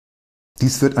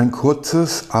Dies wird ein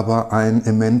kurzes, aber ein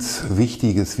immens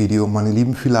wichtiges Video, meine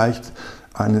Lieben, vielleicht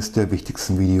eines der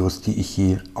wichtigsten Videos, die ich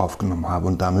je aufgenommen habe.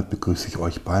 Und damit begrüße ich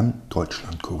euch beim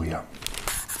Deutschlandkurier.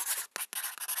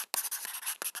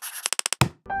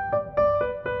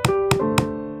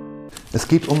 Es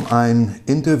geht um ein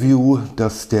Interview,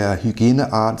 das der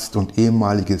Hygienearzt und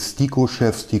ehemalige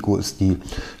SKANDAL-Chef, SKANDAL ist die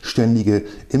ständige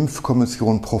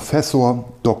Impfkommission,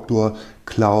 Professor Dr.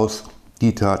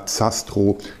 Klaus-Dieter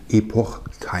Zastrow, Epoch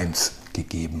Times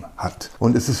gegeben hat.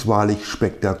 Und es ist wahrlich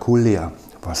spektakulär,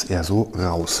 was er so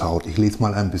raushaut. Ich lese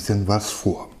mal ein bisschen was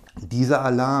vor. Dieser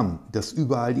Alarm, dass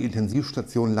überall die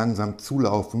Intensivstationen langsam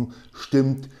zulaufen,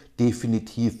 stimmt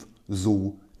definitiv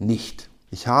so nicht.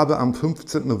 Ich habe am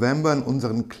 15. November in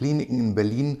unseren Kliniken in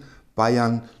Berlin,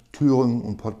 Bayern, Thüringen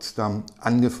und Potsdam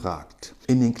angefragt.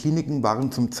 In den Kliniken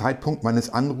waren zum Zeitpunkt meines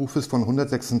Anrufes von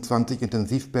 126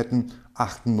 Intensivbetten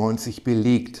 98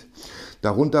 belegt.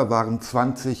 Darunter waren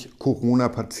 20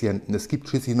 Corona-Patienten. Es gibt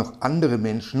schließlich noch andere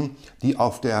Menschen, die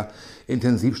auf der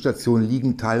Intensivstation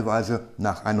liegen, teilweise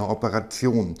nach einer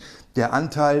Operation. Der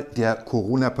Anteil der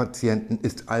Corona-Patienten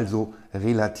ist also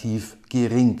relativ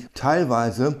gering.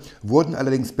 Teilweise wurden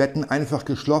allerdings Betten einfach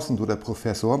geschlossen, so der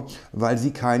Professor, weil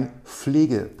sie kein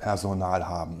Pflegepersonal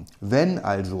haben. Wenn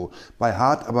also bei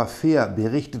Hart aber fair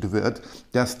berichtet wird,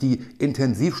 dass die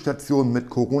Intensivstationen mit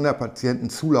Corona-Patienten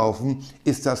zulaufen,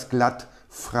 ist das glatt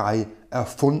frei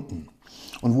erfunden.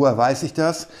 Und woher weiß ich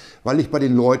das? Weil ich bei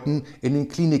den Leuten in den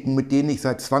Kliniken, mit denen ich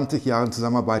seit 20 Jahren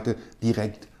zusammenarbeite,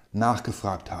 direkt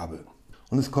nachgefragt habe.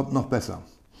 Und es kommt noch besser.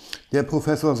 Der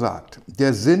Professor sagt,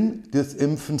 der Sinn des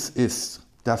Impfens ist,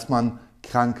 dass man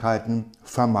Krankheiten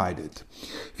vermeidet.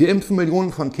 Wir impfen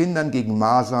Millionen von Kindern gegen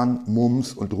Masern,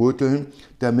 Mumps und Röteln,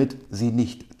 damit sie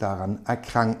nicht daran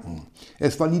erkranken.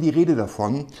 Es war nie die Rede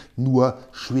davon, nur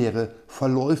schwere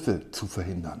Verläufe zu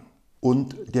verhindern.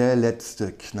 Und der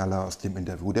letzte Knaller aus dem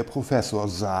Interview. Der Professor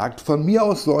sagt, von mir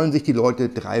aus sollen sich die Leute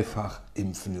dreifach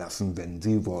impfen lassen, wenn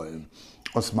sie wollen.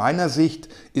 Aus meiner Sicht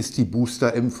ist die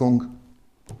Boosterimpfung,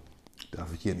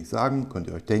 darf ich hier nicht sagen, könnt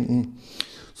ihr euch denken,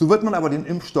 so wird man aber den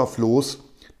Impfstoff los,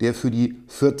 der für die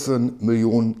 14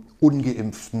 Millionen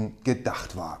Ungeimpften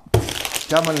gedacht war.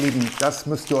 Ja, meine Lieben, das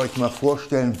müsst ihr euch mal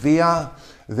vorstellen. Wer,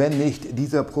 wenn nicht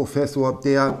dieser Professor,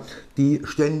 der die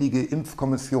ständige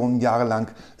Impfkommission jahrelang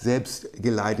selbst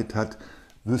geleitet hat,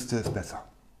 wüsste es besser.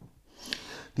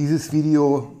 Dieses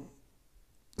Video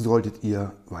solltet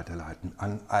ihr weiterleiten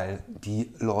an all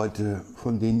die Leute,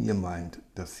 von denen ihr meint,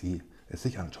 dass sie es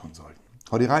sich anschauen sollten.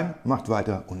 Haut rein, macht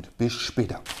weiter und bis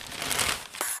später.